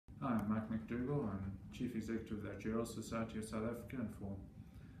Hi, I'm Mike McDougall. I'm Chief Executive of the Actuarial Society of South Africa, and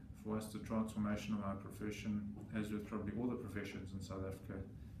for us the transformation of our profession, as with probably all the professions in South Africa,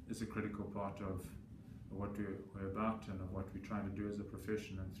 is a critical part of what we're about and of what we're trying to do as a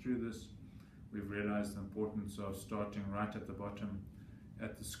profession. And through this, we've realized the importance of starting right at the bottom,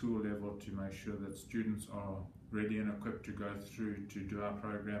 at the school level, to make sure that students are ready and equipped to go through to do our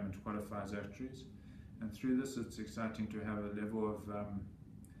program and to qualify as actuaries. And through this, it's exciting to have a level of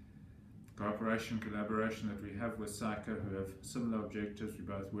cooperation, collaboration that we have with SAICA, who have similar objectives. We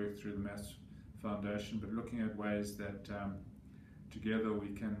both work through the Maths Foundation, but looking at ways that together we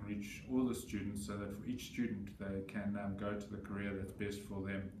can reach all the students, so that for each student they can go to the career that's best for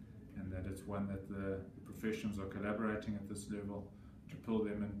them, and that it's one that the professions are collaborating at this level to pull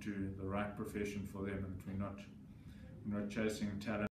them into the right profession for them, and that we're not chasing talent